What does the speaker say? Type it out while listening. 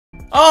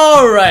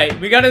Alright,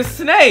 we got a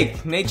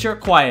snake. Nature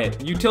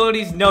quiet.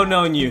 Utilities no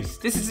known use.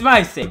 This is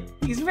my snake.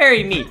 He's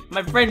very neat.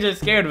 My friends are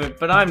scared of it,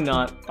 but I'm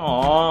not.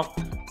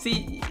 Aww.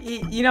 See,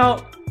 you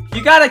know,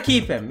 you gotta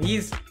keep him.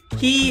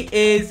 He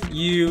is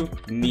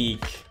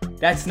unique.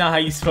 That's not how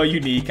you spell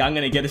unique. I'm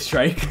gonna get a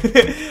strike.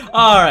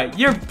 Alright,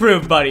 you're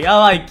proof, buddy. I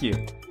like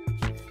you.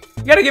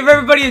 You gotta give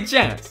everybody a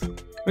chance.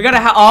 We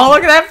gotta oh,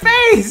 look at that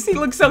face! He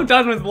looks so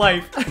done with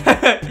life.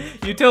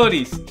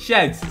 Utilities,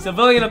 sheds,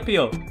 civilian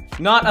appeal.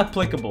 Not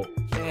applicable.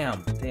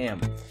 Damn.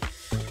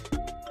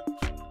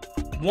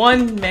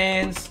 One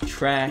man's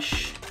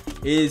trash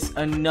is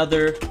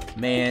another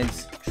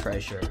man's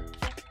treasure.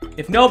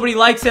 If nobody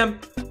likes him,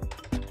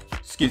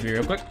 excuse me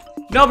real quick.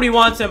 Nobody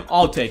wants him,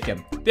 I'll take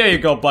him. There you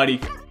go,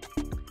 buddy.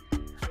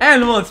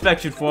 Animal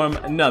inspection form,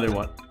 another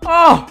one.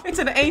 Oh, it's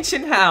an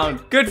ancient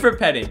hound. Good for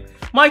petting.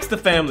 Mike's the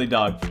family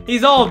dog.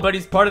 He's old, but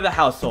he's part of the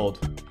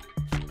household.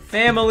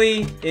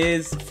 Family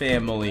is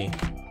family.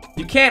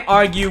 You can't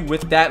argue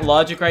with that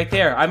logic right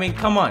there. I mean,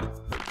 come on.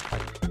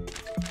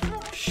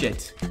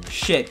 Shit.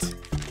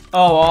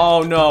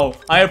 Oh no.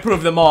 I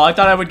approve them all. I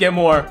thought I would get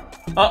more.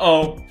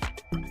 Uh-oh.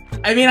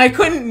 I mean, I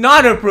couldn't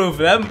not approve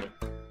them.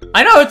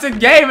 I know it's a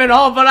game and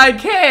all, but I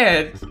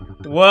can't.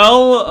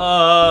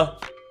 Well,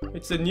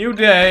 it's a new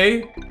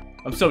day.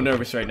 I'm so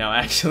nervous right now,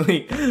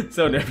 actually.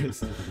 So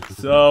nervous.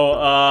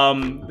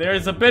 So,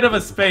 there's a bit of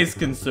a space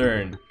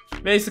concern.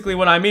 Basically,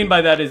 what I mean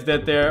by that is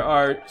that there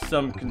are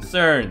some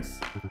concerns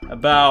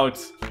about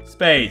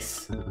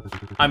space.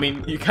 I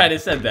mean, you kind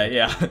of said that,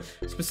 yeah.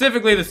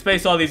 Specifically, the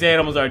space all these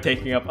animals are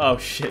taking up. Oh,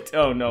 shit.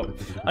 Oh, no.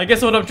 I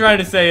guess what I'm trying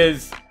to say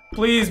is,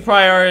 please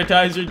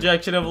prioritize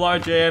rejection of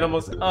larger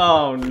animals.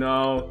 Oh,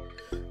 no.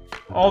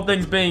 All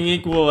things being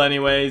equal,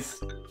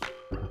 anyways.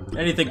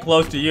 Anything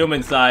close to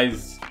human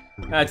size,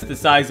 that's the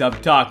size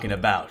I'm talking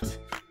about.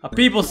 A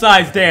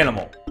people-sized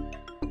animal.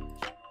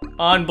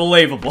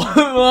 Unbelievable.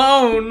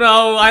 Oh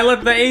no, I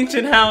let the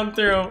ancient hound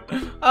through.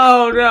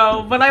 Oh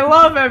no, but I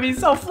love him, he's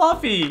so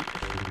fluffy.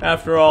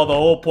 After all, the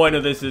whole point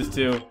of this is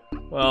to,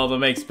 well, to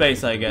make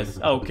space, I guess.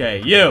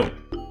 Okay, you.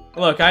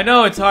 Look, I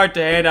know it's hard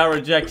to hand out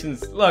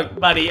rejections. Look,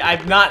 buddy,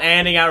 I'm not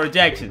handing out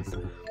rejections.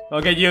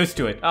 I'll get used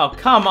to it. Oh,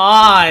 come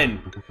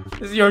on.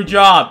 This is your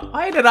job.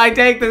 Why did I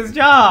take this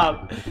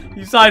job?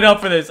 You signed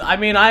up for this. I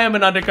mean, I am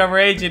an undercover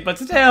agent, but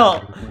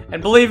still.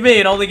 And believe me,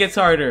 it only gets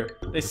harder.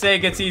 They say it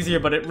gets easier,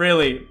 but it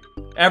really,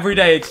 every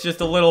day it's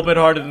just a little bit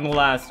harder than the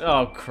last.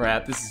 Oh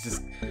crap, this is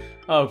just,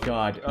 oh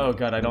god,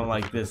 I don't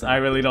like this. I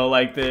really don't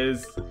like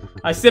this.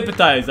 I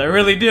sympathize, I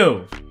really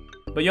do.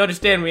 But you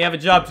understand we have a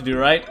job to do,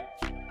 right?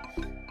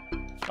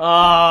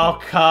 Oh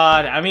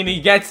god, I mean, he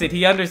gets it,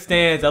 he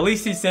understands. At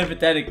least he's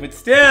sympathetic, but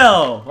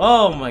still.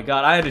 Oh my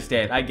god, I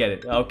understand, I get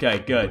it. Okay,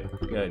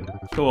 good,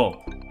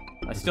 cool.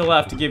 I still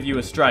have to give you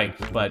a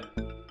strike, but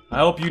I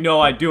hope you know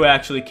I do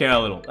actually care a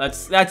little.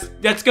 That's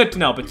good to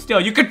know, but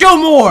still, you could do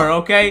more,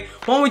 okay?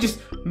 Why don't we just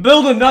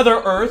build another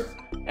Earth,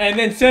 and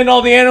then send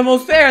all the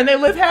animals there, and they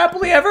live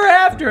happily ever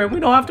after, and we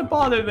don't have to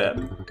bother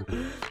them.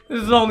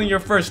 This is only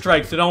your first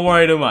strike, so don't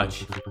worry too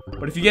much.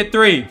 But if you get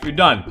 3, you're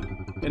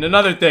done. And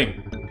another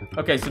thing.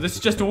 Okay, so this is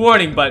just a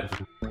warning, but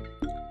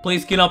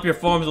please clean up your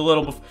forms a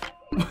little before.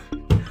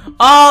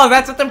 Oh,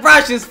 that's what the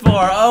brush is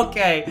for.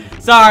 Okay.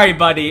 Sorry,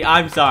 buddy.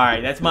 I'm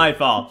sorry. That's my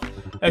fault.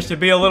 There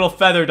should be a little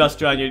feather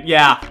duster on you.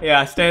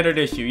 Yeah, standard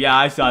issue. Yeah,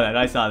 I saw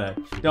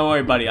that. Don't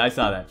worry, buddy. I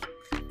saw that.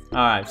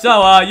 Alright,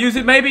 so, use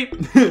it maybe?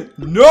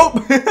 Nope.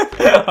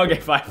 Okay,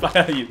 fine.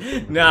 I'll use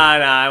it. Nah,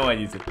 I won't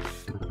use it.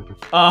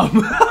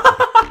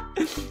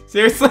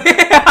 Seriously?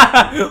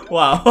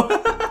 Wow.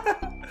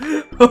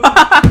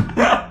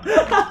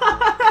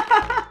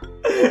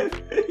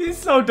 He's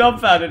so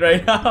dumbfounded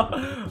right now.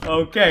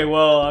 Okay,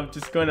 well, I'm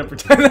just going to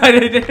pretend I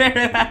didn't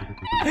hear that.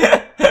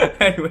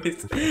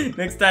 Anyways,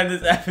 next time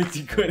this happens,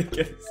 you're going to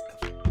get us.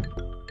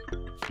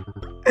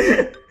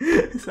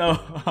 So,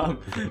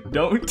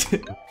 don't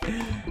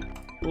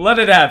let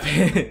it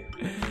happen.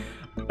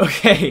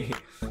 Okay.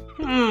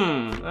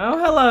 Oh,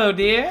 hello,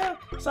 dear.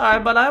 Sorry,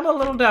 but I'm a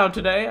little down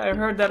today. I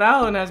heard that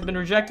Alan has been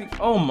rejecting.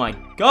 Oh my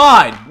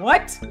god,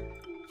 what?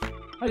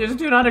 I just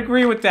do not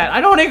agree with that. I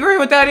don't agree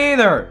with that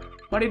either.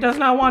 But he does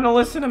not want to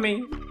listen to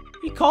me.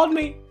 He called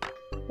me.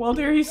 Well,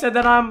 dear, he said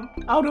that I'm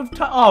out of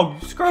time. Oh,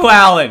 screw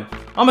Alan.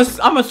 I'm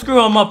a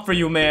screw him up for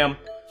you, ma'am.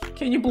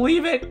 Can you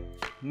believe it?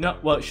 No.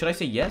 Well, should I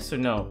say yes or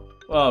no?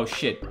 Oh,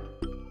 shit.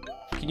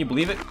 Can you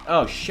believe it?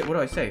 Oh, shit. What do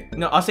I say?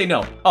 No, I'll say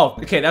no. Oh,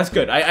 okay. That's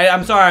good.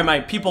 I'm sorry.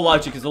 My people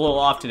logic is a little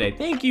off today.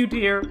 Thank you,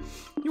 dear.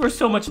 You are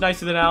so much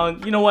nicer than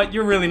Alan. You know what?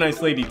 You're a really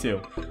nice lady, too.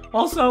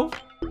 Also,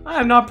 I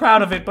am not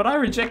proud of it, but I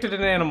rejected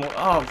an animal.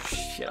 Oh,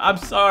 shit. I'm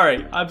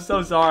sorry. I'm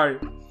so sorry.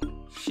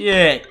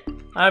 Shit.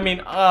 I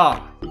mean,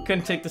 oh, you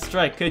couldn't take the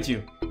strike, could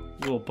you?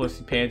 Little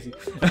pussy pansy.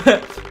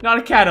 Not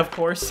a cat, of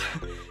course.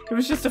 It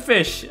was just a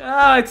fish.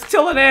 It's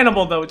still an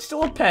animal, though. It's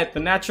still a pet, the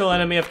natural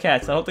enemy of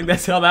cats. I don't think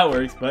that's how that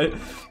works, but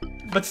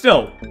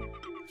still.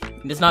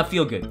 It does not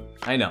feel good.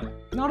 I know.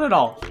 Not at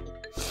all.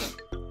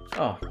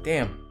 Oh,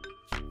 damn.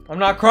 I'm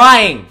not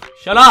crying.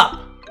 Shut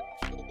up.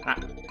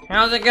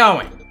 How's it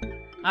going?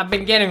 I've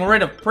been getting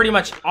rid of pretty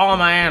much all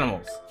my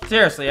animals.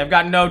 Seriously, I've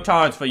got no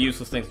tolerance for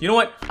useless things. You know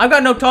what? I've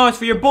got no tolerance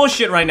for your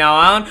bullshit right now,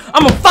 Alan.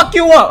 I'm gonna fuck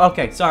you up!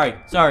 Okay, sorry.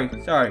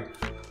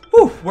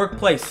 Whew,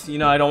 workplace. You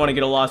know, I don't want to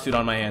get a lawsuit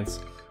on my hands.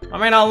 I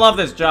may not love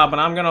this job, but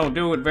I'm gonna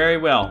do it very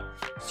well.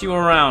 See you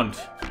around,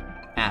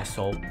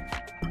 asshole.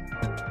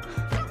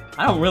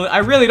 I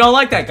really don't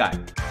like that guy.